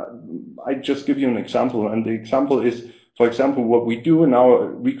 but I just give you an example, and the example is, for example, what we do in our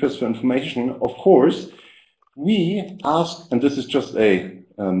request for information. Of course, we ask, and this is just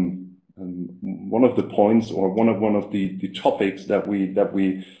one of the points, or one of the topics that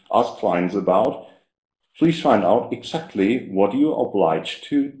we ask clients about. Please find out exactly what you're obliged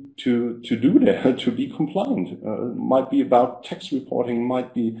to do there to be compliant. Might be about tax reporting,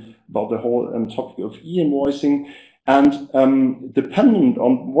 might be about the whole topic of e-invoicing, and dependent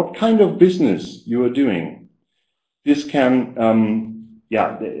on what kind of business you are doing, this can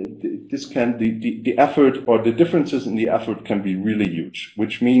the effort, or the differences in the effort, can be really huge.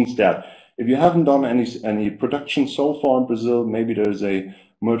 Which means that if you haven't done any production so far in Brazil, maybe there's a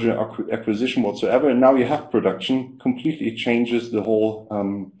merger acquisition whatsoever, and now you have production, completely changes the whole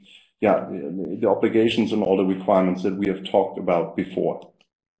the obligations and all the requirements that we have talked about before.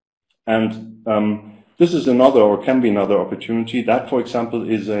 And this is another, or can be another opportunity. That, for example,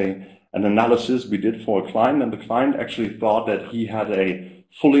 is an analysis we did for a client, and the client actually thought that he had a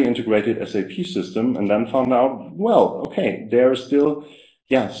fully integrated SAP system, and then found out, well, okay, there are still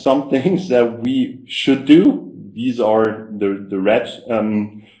some things that we should do. These are the red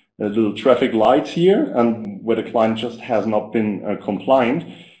little traffic lights here, and where the client just has not been compliant.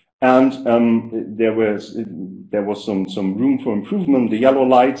 And there was some room for improvement, the yellow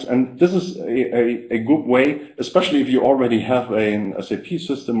lights, and this is a good way, especially if you already have an SAP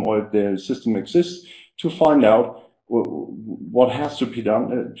system, or if the system exists, to find out what has to be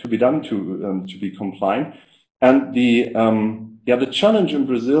done to be compliant. And the challenge in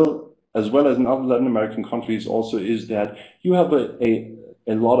Brazil, as well as in other Latin American countries also, is that you have a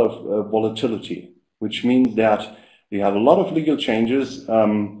lot of volatility, which means that you have a lot of legal changes.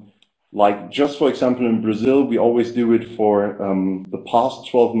 Like just for example in Brazil, we always do it for the past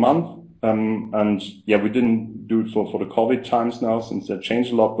 12 months. And we didn't do it for the COVID times now, since that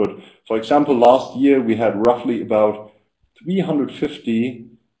changed a lot. But for example, last year we had roughly about 350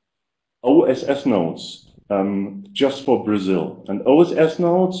 OSS nodes just for Brazil. And OSS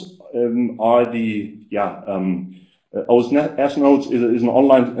nodes are OSS nodes is an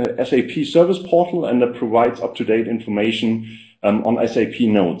online SAP service portal, and that provides up-to-date information on SAP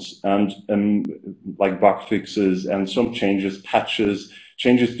nodes, and like bug fixes and some changes, patches,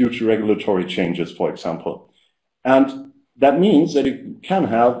 changes due to regulatory changes, for example. And that means that you can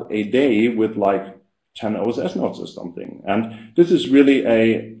have a day with like 10 OSS nodes or something. And this is really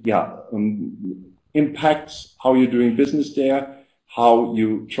impacts how you're doing business there, how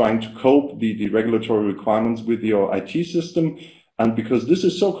you're trying to cope the regulatory requirements with your IT system. And because this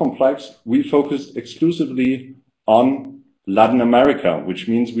is so complex, we focused exclusively on Latin America, which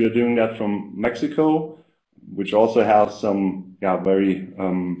means we are doing that from Mexico, which also has some very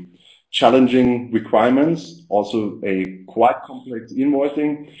challenging requirements, also a quite complex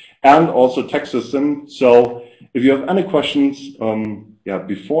invoicing, and also tax system. So if you have any questions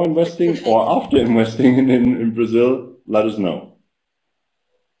before investing or after investing in Brazil, let us know.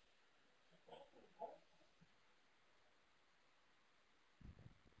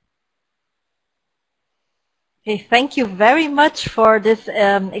 Okay, thank you very much for this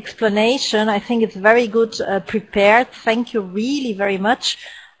explanation. I think it's very good prepared. Thank you really very much.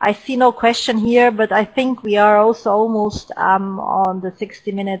 I see no question here, but I think we are also almost on the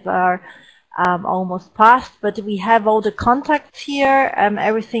 60 minutes are almost past, but we have all the contacts here.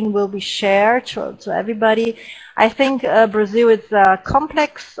 Everything will be shared to everybody. I think Brazil is a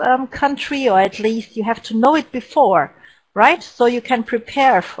complex country, or at least you have to know it before, right? So you can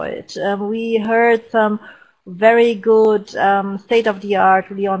prepare for it. We heard some very good state-of-the-art,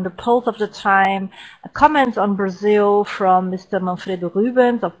 really on the pulse of the time, comments on Brazil from Mr. Manfredo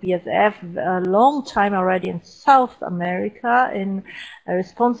Rübens of BASF, a long time already in South America,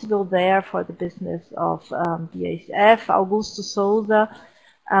 responsible there for the business of BASF. Augusto Souza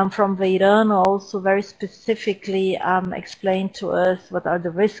from Veirano also very specifically explained to us what are the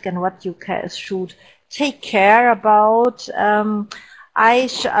risks and what you should take care about. I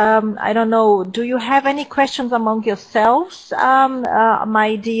don't know, do you have any questions among yourselves,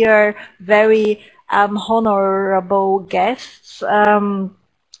 my dear, very honorable guests,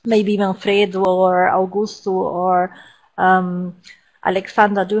 maybe Manfredo or Augusto or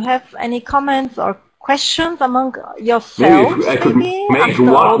Alexander? Do you have any comments or questions among yourselves? Maybe I could make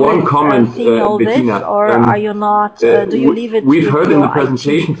one comment, Bettina. Or are you not, do you leave it We've heard in the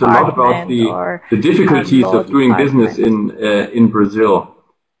presentations a lot about the difficulties of doing business in Brazil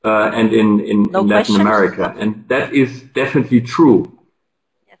and in Latin America, and that is definitely true.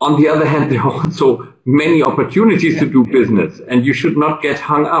 On the other hand, there are also many opportunities to do business, and you should not get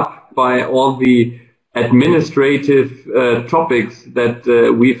hung up by all the administrative topics that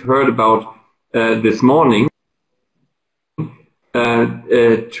we've heard about this morning,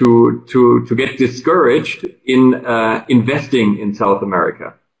 to get discouraged in investing in South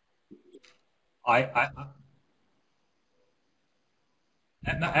America.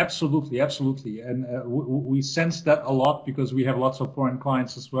 Absolutely, and we sense that a lot because we have lots of foreign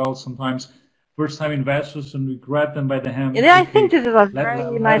clients as well. Sometimes first-time investors, and we grab them by the hand. Yeah, I think this is a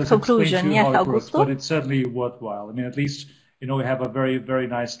very nice conclusion. Yes, Augusto. But it's certainly worthwhile. I mean, at least, you know, we have a very, very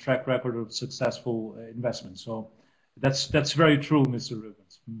nice track record of successful investment. So that's very true, Mr.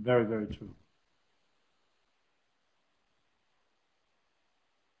 Rübens. Very, very true.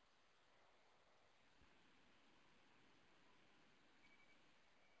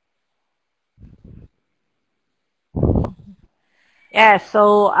 Yeah,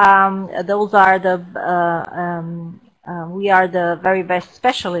 so those are the we are the very best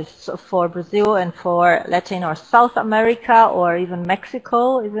specialists for Brazil and for Latin or South America or even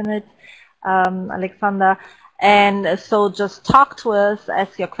Mexico, isn't it, Alexander? And so just talk to us,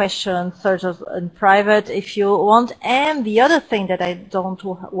 ask your questions, search us in private if you want. And the other thing that I don't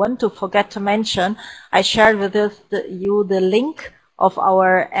want to forget to mention, I shared with you the link of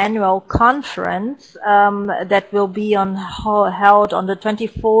our annual conference that will be held on the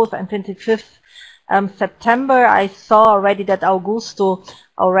 24th and 25th September. I saw already that Augusto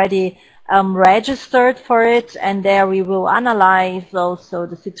already registered for it, and there we will analyze also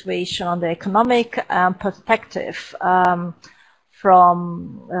the situation on the economic perspective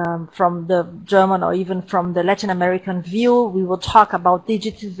from the German or even from the Latin American view. We will talk about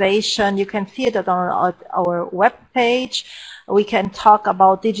digitization. You can see it on our web page. We can talk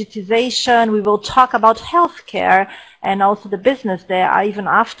about digitization. We will talk about healthcare and also the business there, even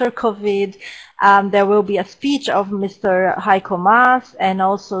after COVID. There will be a speech of Mr. Heiko Maas, and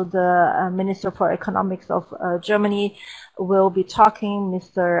also the Minister for Economics of Germany will be talking,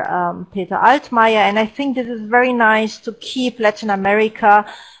 Mr. Peter Altmaier. And I think this is very nice to keep Latin America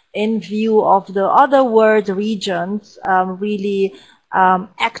in view of the other world regions, really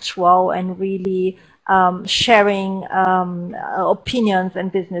actual and really sharing opinions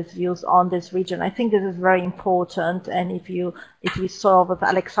and business views on this region. I think this is very important, and if we saw what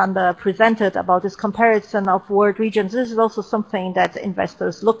Alexander presented about this comparison of world regions, this is also something that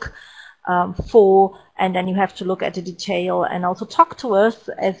investors look for, and then you have to look at the detail and also talk to us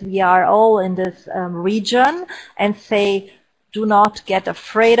as we are all in this region and say, do not get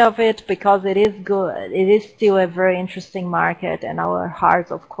afraid of it, because it is good. It is still a very interesting market, and our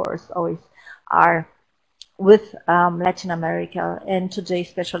hearts, of course, always are with Latin America, and today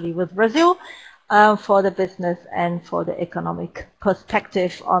especially with Brazil. for the business and for the economic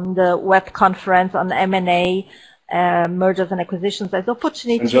perspective on the web conference on M&A, mergers and acquisitions as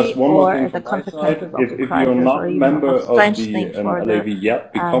opportunity or as a consequence of if you're not a member of the LAV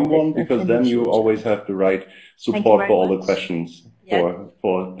yet, become one, because then you always have the right support for all the questions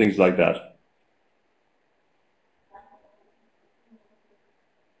for things like that.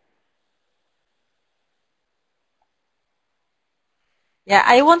 Yeah,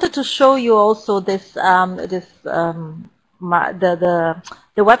 I wanted to show you also this the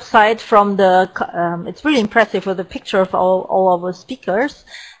website from the. It's really impressive with a picture of all of our speakers,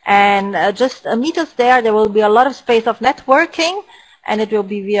 and just meet us there. There will be a lot of space of networking, and it will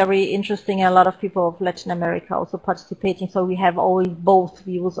be very interesting. A lot of people of Latin America also participating. So we have always both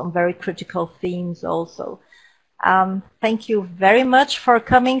views on very critical themes also. Thank you very much for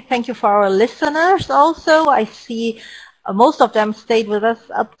coming. Thank you for our listeners also. I see. Most of them stayed with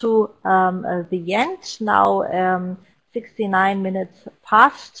us up to the end. Now 69 minutes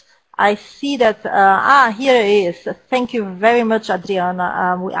past. I see that, here it is. Thank you very much,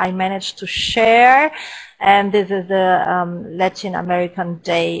 Adriana. I managed to share. And this is the Latin American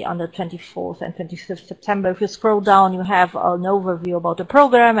Day on the 24th and 25th September. If you scroll down, you have an overview about the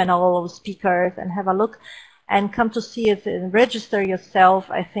program and all of the speakers, and have a look. And come to see it and register yourself.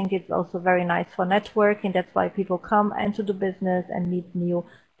 I think it's also very nice for networking. That's why people come into the business and meet new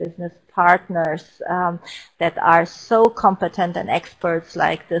business partners that are so competent and experts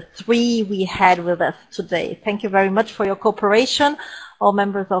like the three we had with us today. Thank you very much for your cooperation, all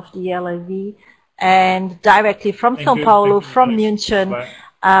members of the LAV, and directly from São Paulo, from Munich.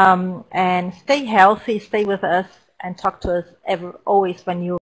 And stay healthy, stay with us, and talk to us always when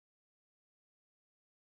you